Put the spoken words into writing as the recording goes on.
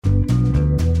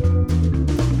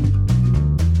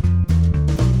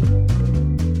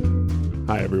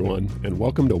Hi, everyone, and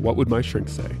welcome to What Would My Shrink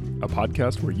Say, a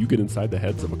podcast where you get inside the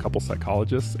heads of a couple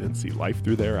psychologists and see life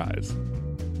through their eyes.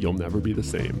 You'll never be the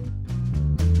same.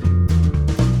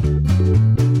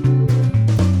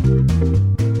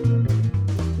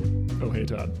 Oh, hey,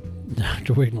 Todd.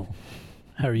 Dr. Wignall,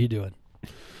 how are you doing?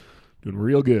 Doing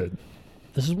real good.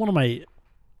 This is one of my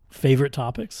favorite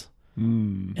topics,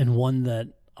 and one that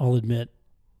I'll admit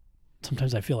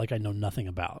sometimes I feel like I know nothing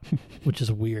about, which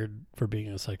is weird for being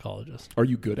a psychologist. Are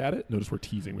you good at it? Notice we're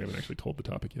teasing. We haven't actually told the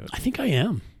topic yet. I think I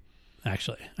am,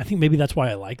 actually. I think maybe that's why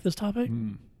I like this topic,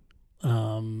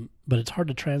 but it's hard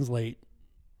to translate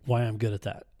why I'm good at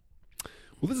that.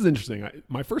 Well, this is interesting.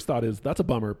 My first thought is that's a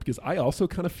bummer because I also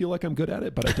kind of feel like I'm good at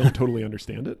it, but I don't totally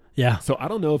understand it. Yeah. So I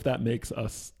don't know if that makes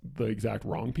us the exact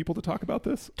wrong people to talk about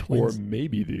this, Twins. or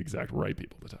maybe the exact right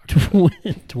people to talk about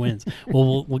it. Twins.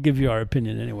 Well, we'll give you our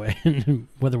opinion anyway,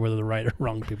 whether we're the right or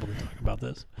wrong people to talk about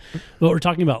this. But we're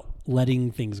talking about letting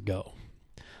things go.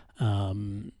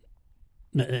 An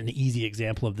easy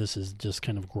example of this is just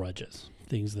kind of grudges.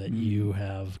 Things that you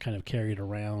have kind of carried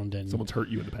around and Someone's hurt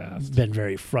you in the past. been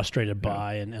very frustrated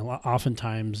by, and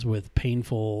oftentimes with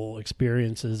painful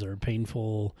experiences or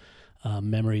painful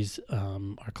memories,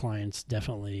 our clients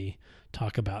definitely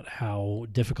talk about how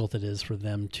difficult it is for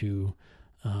them to,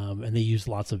 and they use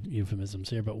lots of euphemisms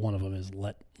here, but one of them is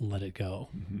let it go.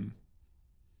 Mm-hmm.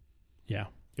 Yeah.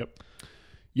 Yep.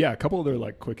 Yeah, a couple other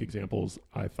like quick examples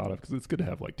I thought of because it's good to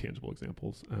have like tangible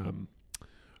examples.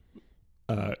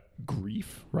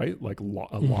 Grief, right? Like a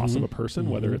loss of a person,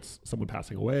 whether it's someone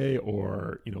passing away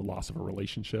or, loss of a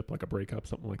relationship, like a breakup,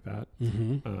 something like that.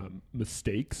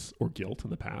 Mistakes or guilt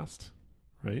in the past,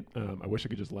 right? I wish I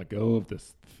could just let go of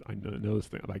this. I know this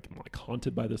thing. I'm like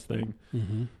haunted by this thing.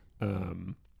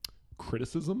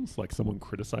 Criticisms, like someone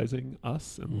criticizing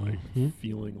us and like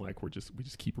feeling like we just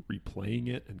keep replaying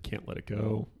it and can't let it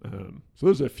go. So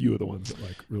those are a few of the ones that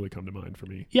like really come to mind for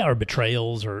me. Yeah, or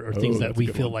betrayals or things that we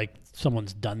feel one. like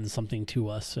someone's done something to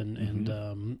us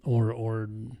and or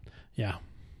yeah.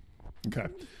 Okay.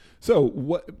 So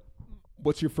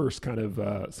what's your first kind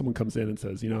of someone comes in and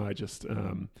says, I just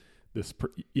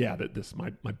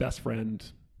my best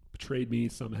friend betrayed me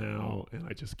somehow and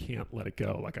I just can't let it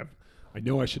go. Like I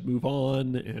know I should move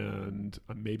on and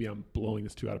maybe I'm blowing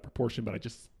this too out of proportion, but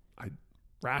I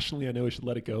rationally I know I should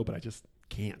let it go, but I just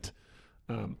can't.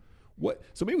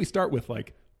 So maybe we start with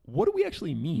like, what do we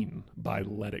actually mean by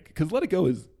let it? Because let it go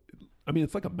is,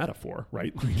 it's like a metaphor,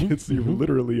 right? Like you're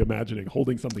literally imagining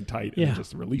holding something tight and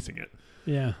just releasing it.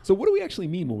 Yeah. So what do we actually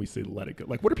mean when we say let it go?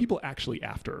 Like what are people actually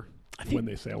after when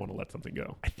they say I want to let something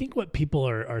go? I think what people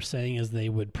are saying is they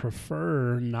would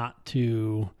prefer not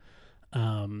to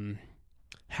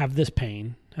have this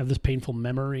pain, have this painful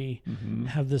memory,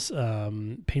 have this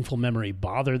painful memory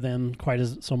bother them quite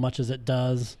so much as it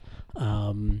does.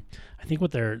 I think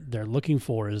what they're looking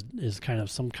for is kind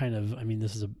of some kind of,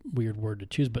 this is a weird word to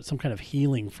choose, but some kind of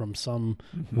healing from some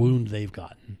wound they've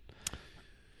gotten.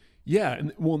 Yeah,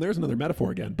 and there's another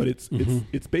metaphor again, but it's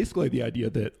basically the idea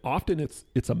that often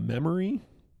it's a memory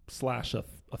 /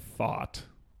 a thought,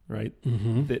 right?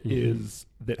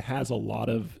 That has a lot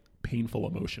of painful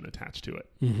emotion attached to it.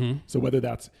 So whether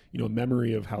that's a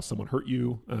memory of how someone hurt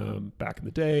you back in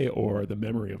the day, or the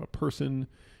memory of a person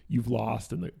you've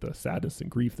lost and the sadness and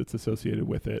grief that's associated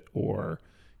with it, or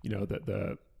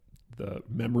the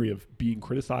memory of being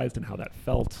criticized and how that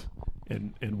felt,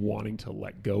 and wanting to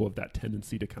let go of that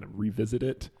tendency to kind of revisit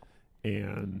it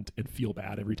and feel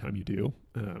bad every time you do.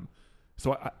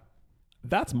 So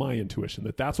that's my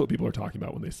intuition that's what people are talking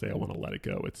about when they say I want to let it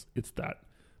go. It's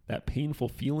that painful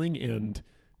feeling and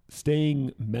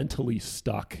staying mentally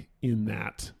stuck in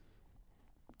that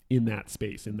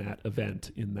space, in that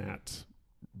event, in that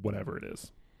whatever it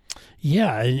is.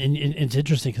 Yeah, and it's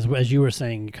interesting because as you were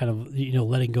saying, kind of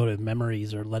letting go of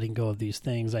memories or letting go of these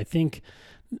things. I think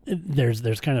there's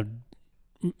kind of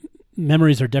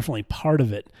memories are definitely part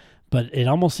of it, but it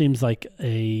almost seems like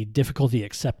a difficulty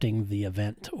accepting the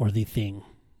event or the thing.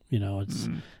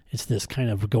 It's this kind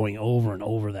of going over and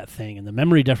over that thing. And the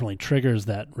memory definitely triggers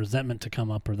that resentment to come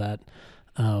up, or that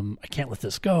I can't let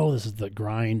this go. This is the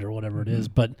grind or whatever it is.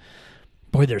 But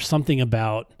boy, there's something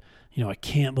about, I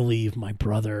can't believe my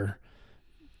brother,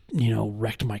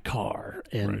 wrecked my car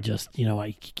and just,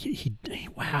 why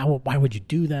would you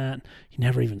do that? He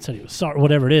never even said he was sorry,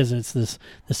 whatever it is. And it's this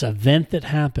event that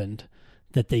happened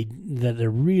that they're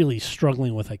really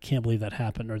struggling with. I can't believe that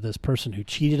happened. Or this person who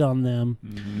cheated on them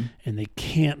and they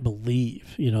can't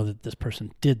believe, that this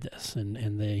person did this.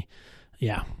 And they,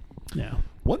 yeah.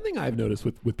 One thing I've noticed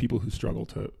with people who struggle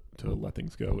to let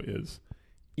things go is,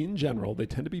 in general, they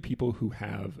tend to be people who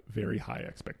have very high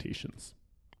expectations.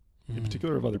 in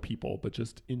particular of other people, but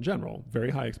just in general, very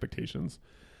high expectations,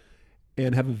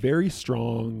 and have a very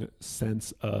strong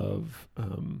sense of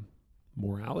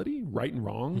morality, right and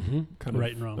wrong, kind of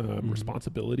right and wrong,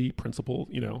 responsibility, principle,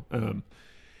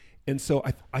 and so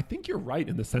I think you're right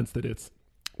in the sense that it's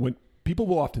when people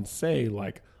will often say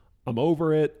like, I'm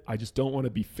over it. I just don't want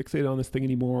to be fixated on this thing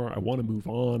anymore. I want to move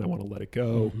on. I want to let it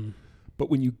go. But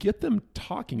when you get them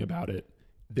talking about it,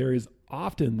 there is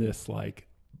often this like,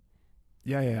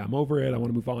 yeah, I'm over it. I want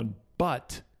to move on.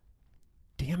 But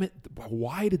damn it,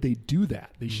 why did they do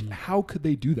that? How could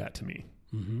they do that to me?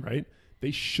 Right?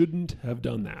 They shouldn't have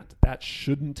done that. That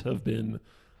shouldn't have been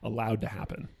allowed to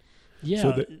happen. Yeah.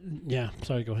 So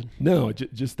Sorry, go ahead. No,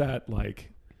 just that,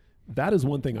 like, that is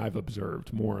one thing I've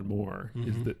observed more and more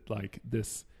is that like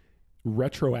this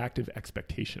retroactive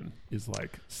expectation is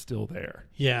like still there.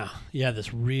 Yeah.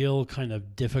 This real kind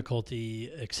of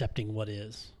difficulty accepting what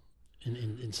is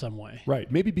in some way. Right.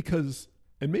 Maybe because,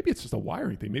 and maybe it's just a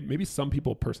wiring thing. Maybe some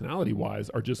people personality wise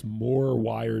are just more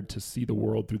wired to see the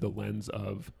world through the lens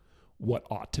of what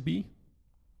ought to be.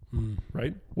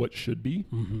 Right? What should be.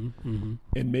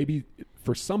 And maybe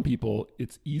for some people,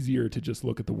 it's easier to just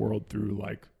look at the world through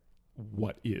like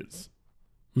what is.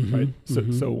 Right?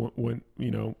 So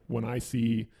when I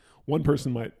see one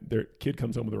person, their kid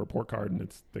comes home with a report card and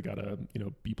they got a,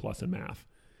 B+ in math.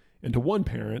 And to one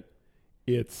parent,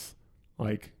 it's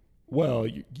like, well,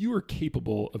 you are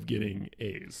capable of getting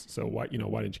A's. So why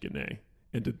didn't you get an A?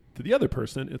 And to the other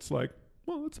person, it's like,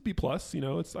 well, it's a B+, I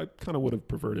kind of would have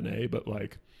preferred an A, but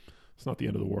like, it's not the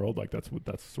end of the world. Like that's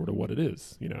sort of what it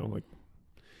is, like.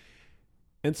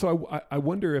 And so I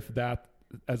wonder if that,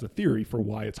 as a theory for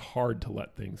why it's hard to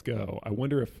let things go, I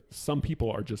wonder if some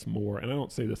people are just more, and I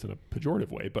don't say this in a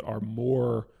pejorative way, but are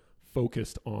more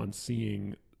focused on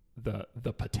seeing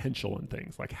the potential in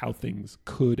things, like how things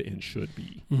could and should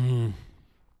be. And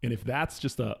if that's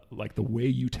just like the way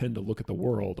you tend to look at the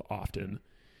world often,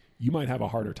 you might have a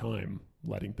harder time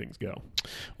letting things go.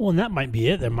 Well, and that might be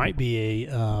it. There might be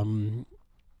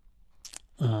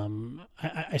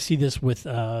I see this with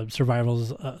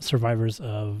survivors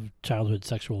of childhood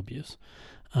sexual abuse.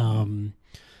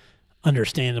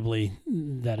 Understandably,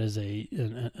 that is a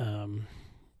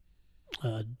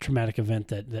traumatic event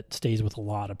that stays with a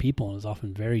lot of people and is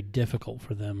often very difficult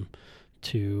for them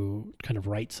to kind of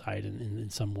right side in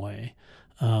some way.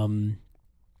 And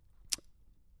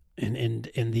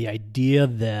the idea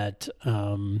that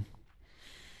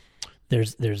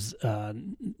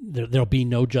there'll be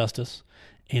no justice,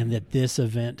 and that this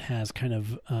event has kind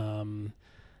of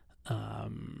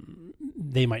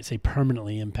they might say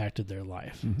permanently impacted their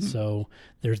life. So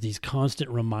there's these constant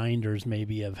reminders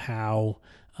maybe of how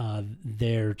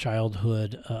their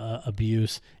childhood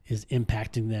abuse is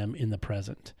impacting them in the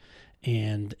present,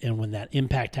 and when that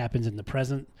impact happens in the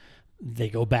present, they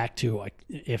go back to like,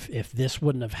 if this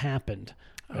wouldn't have happened,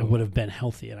 I would have been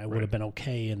healthy and I would have been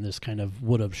okay. And this kind of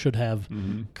would have, should have,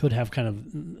 could have kind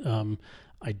of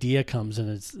idea comes, and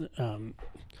it's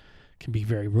can be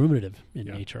very ruminative in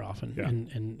nature often.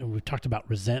 And we've talked about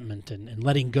resentment and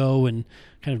letting go, and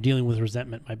kind of dealing with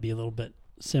resentment might be a little bit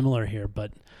similar here.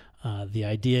 But the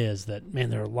idea is that,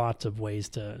 man, there are lots of ways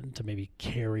to maybe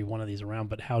carry one of these around,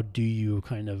 but how do you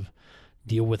kind of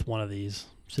deal with one of these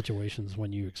situations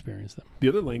when you experience them? The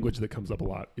other language that comes up a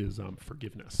lot is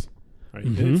forgiveness, right?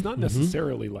 And it's not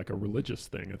necessarily like a religious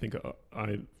thing. I think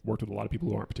I worked with a lot of people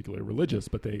who aren't particularly religious,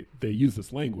 but they use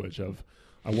this language of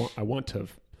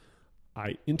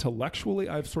intellectually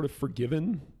I've sort of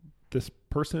forgiven this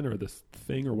person or this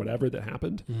thing or whatever that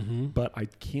happened, but I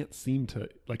can't seem to,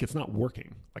 like, it's not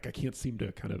working. Like I can't seem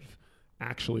to kind of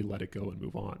actually let it go and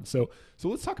move on. So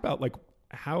let's talk about like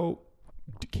how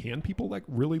can people like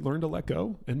really learn to let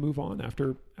go and move on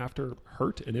after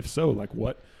hurt? And if so, like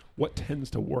what tends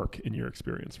to work in your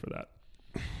experience for that?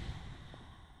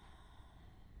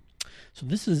 So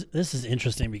this is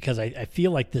interesting because I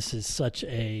feel like this is such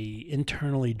a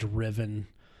internally driven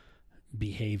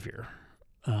behavior.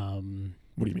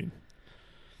 What do you mean?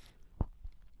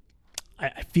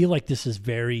 I feel like this is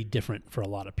very different for a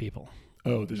lot of people.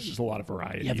 Oh, there's just a lot of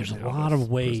variety. Yeah, there's a lot of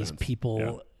ways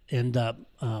people end up,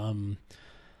 and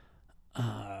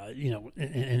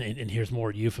here's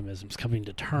more euphemisms, coming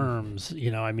to terms.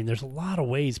 I mean, there's a lot of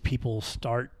ways people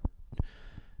start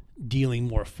dealing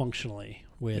more functionally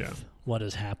with what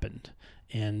has happened,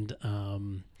 and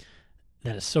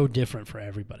that is so different for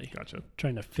everybody. Gotcha.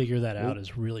 Trying to figure that out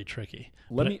is really tricky.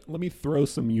 Let me throw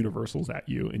some universals at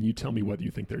you, and you tell me whether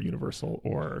you think they're universal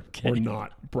or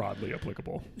not broadly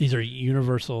applicable. These are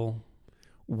universal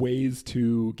ways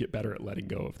to get better at letting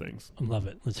go of things. I love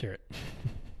it. Let's hear it.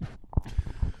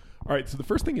 All All right. So the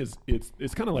first thing is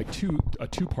it's kind of like a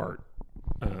two-part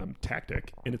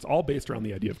tactic, and it's all based around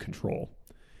the idea of control.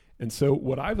 And so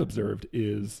what I've observed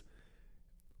is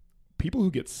people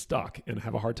who get stuck and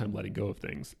have a hard time letting go of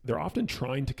things, they're often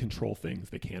trying to control things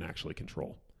they can't actually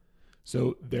control.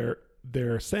 So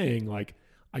they're saying like,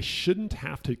 I shouldn't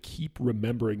have to keep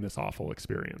remembering this awful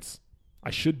experience.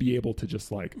 I should be able to just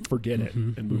like forget it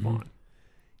and move on.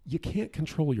 You can't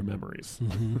control your memories.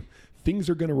 Things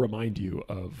are going to remind you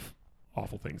of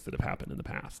awful things that have happened in the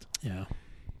past. Yeah.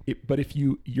 But if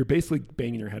you're basically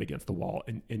banging your head against the wall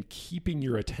and keeping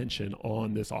your attention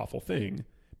on this awful thing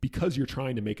because you're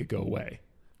trying to make it go away,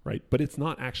 right? But it's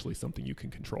not actually something you can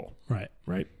control.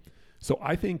 Right. So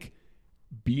I think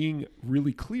being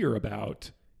really clear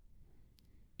about,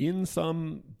 in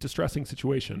some distressing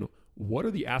situation, what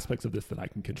are the aspects of this that I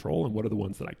can control and what are the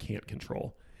ones that I can't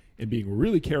control? And being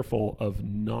really careful of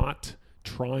not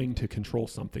trying to control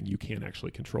something you can't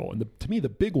actually control. And to me, the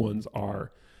big ones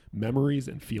are memories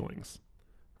and feelings,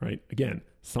 right? Again,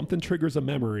 something triggers a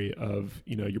memory of,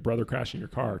 your brother crashing your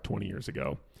car 20 years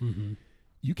ago.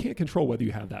 You can't control whether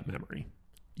you have that memory.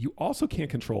 You also can't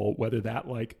control whether that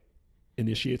like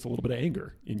initiates a little bit of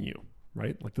anger in you,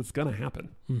 right? Like that's going to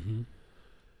happen.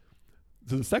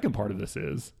 So the second part of this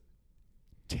is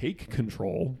take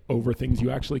control over things you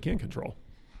actually can control,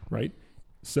 right?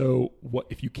 So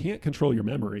if you can't control your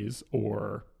memories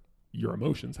or your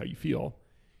emotions, how you feel,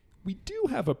 we do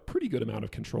have a pretty good amount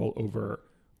of control over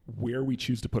where we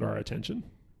choose to put our attention,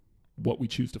 what we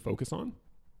choose to focus on,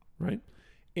 right?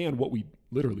 And what we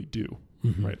literally do,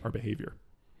 right? Our behavior.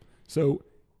 So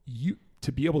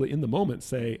to be able to, in the moment,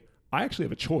 say, I actually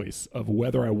have a choice of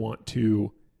whether I want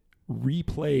to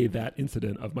replay that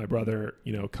incident of my brother,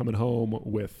 coming home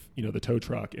with, the tow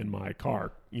truck and my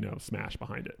car, smashed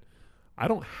behind it. I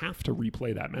don't have to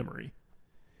replay that memory.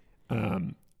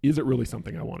 Is it really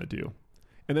something I want to do?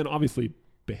 And then obviously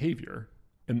behavior.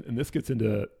 And this gets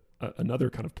into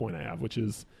another kind of point I have, which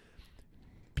is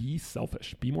be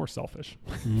selfish, be more selfish.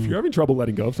 If you're having trouble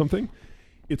letting go of something,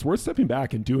 it's worth stepping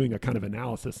back and doing a kind of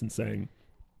analysis and saying,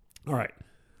 all right,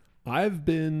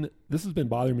 this has been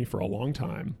bothering me for a long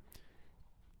time.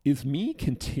 Is me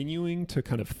continuing to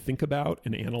kind of think about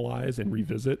and analyze and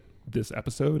revisit this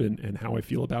episode and how I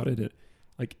feel about it,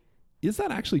 is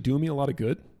that actually doing me a lot of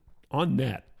good? On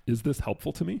net, is this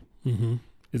helpful to me?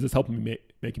 Is this helping me,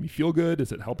 making me feel good?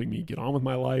 Is it helping me get on with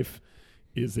my life?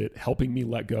 Is it helping me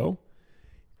let go?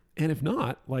 And if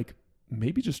not,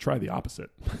 maybe just try the opposite.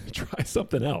 Try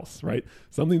something else, right?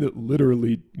 Something that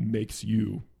literally makes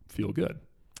you feel good,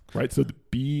 right? So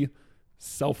be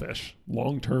selfish,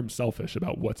 long-term selfish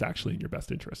about what's actually in your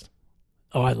best interest.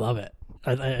 Oh, I love it.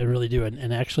 I really do.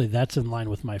 And actually that's in line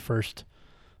with my first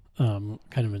kind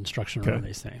of instruction around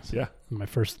these things. Yeah. My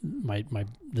first,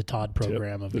 the Todd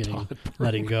program of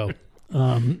letting go.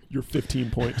 Your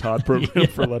 15-point Todd program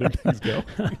for letting things go.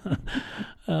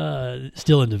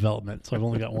 Still in development, so I've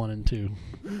only got 1 and 2.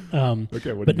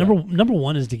 Okay, but number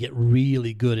one is to get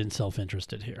really good and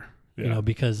self-interested here. Yeah.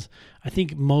 Because I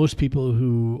think most people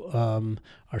who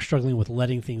are struggling with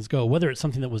letting things go, whether it's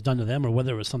something that was done to them or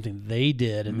whether it was something they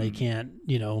did and they can't,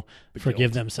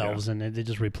 forgive themselves and they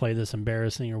just replay this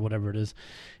embarrassing or whatever it is,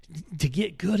 to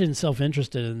get good and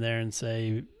self-interested in there and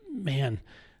say, man,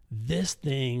 this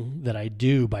thing that I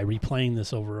do by replaying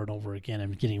this over and over again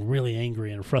and getting really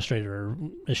angry and frustrated or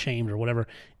ashamed or whatever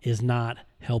is not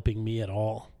helping me at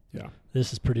all. Yeah.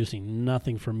 This is producing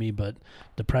nothing for me but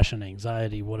depression,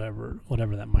 anxiety, whatever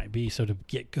that might be. So to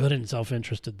get good and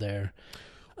self-interested there.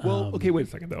 Well, okay, wait a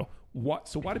second though.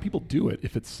 So why do people do it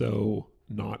if it's so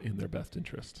not in their best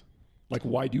interest?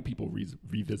 Why do people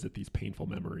revisit these painful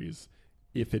memories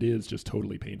if it is just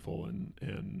totally painful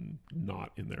and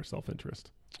not in their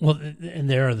self-interest? Well, and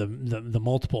there are the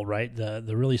multiple, right?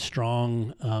 The really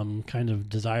strong kind of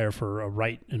desire for a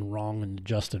right and wrong and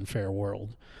just and fair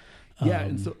world. Yeah,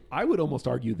 and so I would almost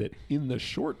argue that in the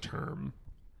short term,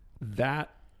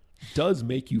 that does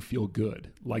make you feel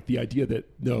good. Like the idea that,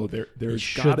 no,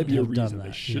 there's got to be a reason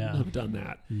they shouldn't have done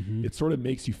that. Mm-hmm. It sort of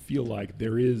makes you feel like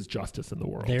there is justice in the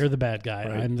world. They're the bad guy.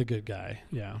 Right? I'm the good guy.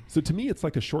 Yeah. So to me, it's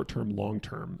like a short-term,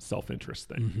 long-term self-interest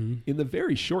thing. Mm-hmm. In the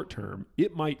very short term,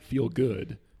 it might feel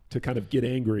good to kind of get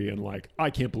angry and I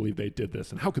can't believe they did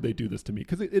this. And how could they do this to me?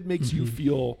 Because it makes you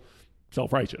feel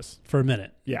self-righteous. For a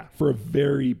minute. Yeah, for a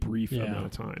very brief amount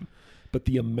of time. But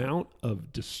the amount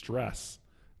of distress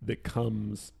that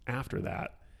comes after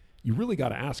that, you really got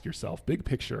to ask yourself, big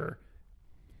picture,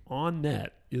 on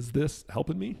net, is this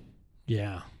helping me?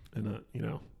 Yeah. And,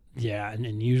 Yeah,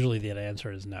 and usually the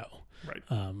answer is no. Right.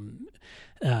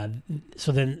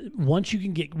 So then once you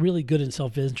can get really good in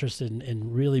self-interest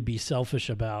and really be selfish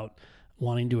about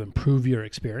wanting to improve your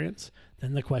experience,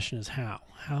 then the question is how?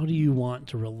 How do you want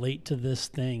to relate to this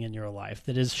thing in your life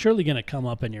that is surely going to come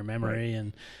up in your memory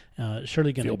and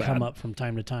surely going to come up from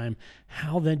time to time?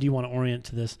 How then do you want to orient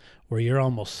to this where you're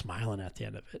almost smiling at the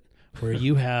end of it, where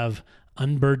you have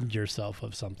unburdened yourself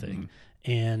of something?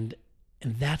 And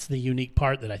that's the unique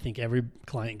part that I think every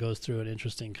client goes through an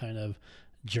interesting kind of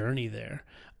journey there.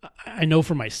 I know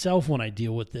for myself when I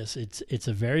deal with this, it's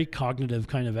a very cognitive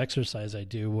kind of exercise I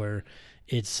do where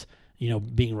it's,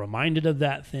 being reminded of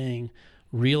that thing,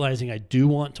 realizing I do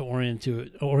want to orient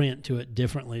to it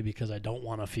differently because I don't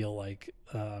want to feel like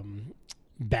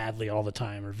badly all the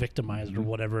time or victimized or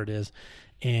whatever it is,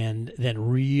 and then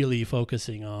really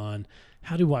focusing on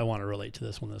how do I want to relate to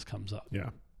this when this comes up. Yeah.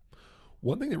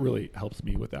 One thing that really helps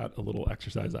me with that, a little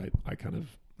exercise I kind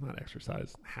of, not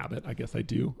exercise, habit, I guess I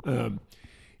do,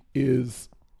 is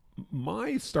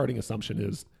my starting assumption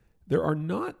is there are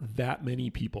not that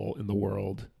many people in the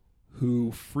world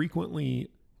who frequently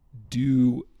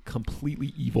do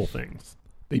completely evil things.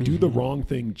 They do the wrong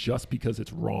thing just because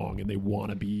it's wrong and they want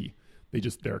to be,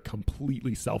 they're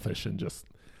completely selfish and just,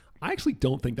 I actually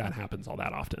don't think that happens all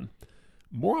that often.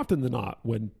 More often than not,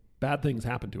 when bad things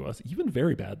happen to us, even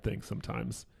very bad things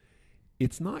sometimes,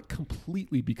 it's not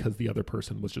completely because the other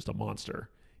person was just a monster.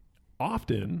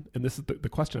 Often, and this is the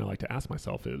question I like to ask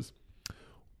myself is,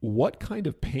 what kind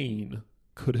of pain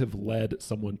could have led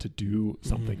someone to do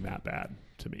something that bad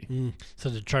to me? So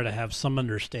to try to have some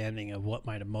understanding of what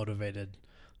might have motivated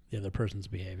the other person's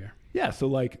behavior. Yeah. So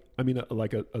like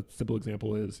a simple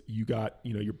example is you got,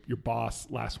 your boss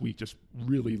last week just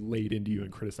really laid into you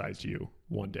and criticized you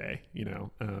one day,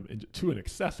 and to an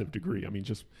excessive degree. I mean,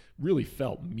 just really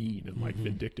felt mean and like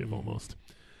vindictive almost.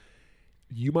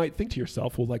 You might think to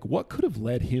yourself, well, like what could have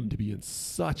led him to be in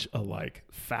such a like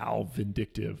foul,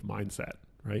 vindictive mindset,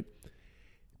 right?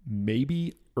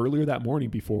 Maybe earlier that morning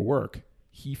before work,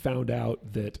 he found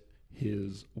out that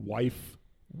his wife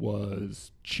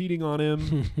was cheating on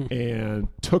him and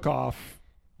took off,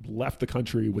 left the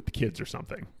country with the kids or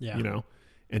something,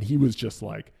 and he was just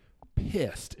like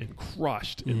pissed and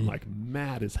crushed and like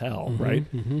mad as hell. Right.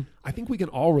 I think we can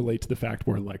all relate to the fact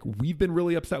where like we've been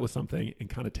really upset with something and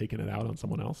kind of taken it out on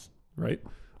someone else. Right.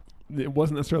 It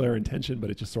wasn't necessarily our intention, but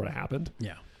it just sort of happened.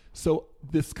 Yeah. So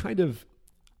this kind of,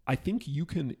 I think you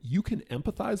can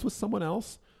empathize with someone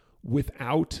else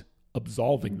without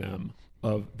absolving them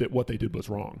of that what they did was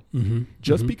wrong.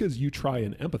 Just because you try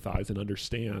and empathize and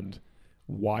understand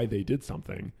why they did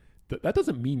something, that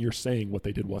doesn't mean you're saying what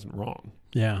they did wasn't wrong.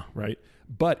 Yeah. Right.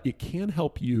 But it can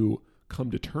help you come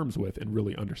to terms with and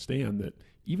really understand that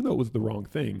even though it was the wrong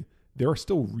thing, there are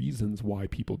still reasons why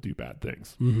people do bad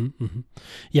things.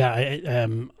 Yeah.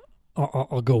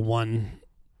 I'll go one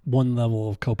level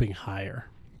of coping higher,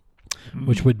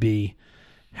 which would be,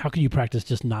 how can you practice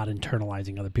just not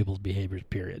internalizing other people's behaviors,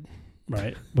 period?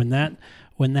 Right. When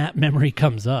that memory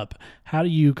comes up, how do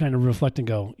you kind of reflect and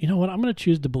go, you know what, I'm going to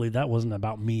choose to believe that wasn't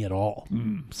about me at all.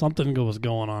 Something was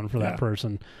going on for that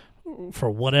person for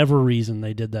whatever reason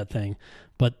they did that thing.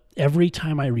 But every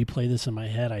time I replay this in my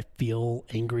head, I feel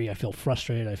angry, I feel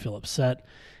frustrated, I feel upset,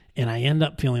 and I end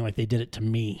up feeling like they did it to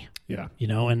me. Yeah.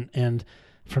 And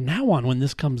from now on, when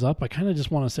this comes up, I kind of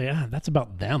just want to say, that's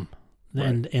about them.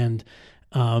 Right. And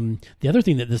the other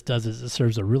thing that this does is it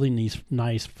serves a really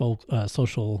nice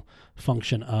social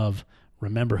function of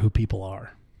remember who people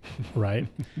are, right?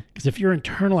 Because if you're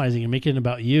internalizing and making it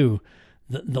about you,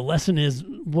 the lesson is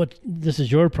this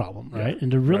is your problem, right?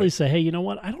 And to really say, hey, you know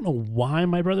what? I don't know why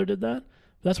my brother did that.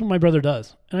 That's what my brother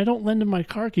does. And I don't lend him my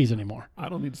car keys anymore. I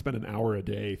don't need to spend an hour a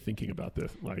day thinking about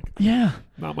this. Like,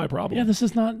 not my problem. Yeah, this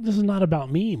is not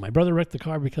about me. My brother wrecked the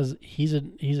car because he's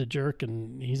a jerk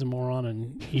and he's a moron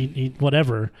and he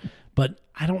whatever. But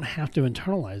I don't have to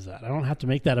internalize that. I don't have to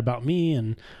make that about me.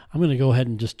 And I'm going to go ahead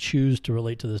and just choose to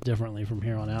relate to this differently from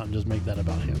here on out and just make that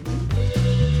about him.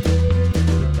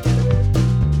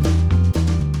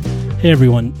 Hey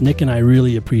everyone, Nick and I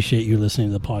really appreciate you listening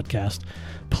to the podcast.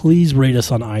 Please rate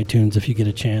us on iTunes if you get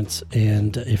a chance,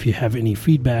 and if you have any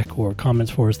feedback or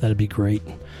comments for us, that'd be great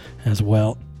as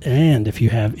well. And if you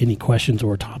have any questions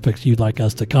or topics you'd like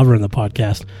us to cover in the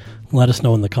podcast, let us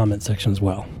know in the comment section as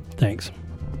well. Thanks.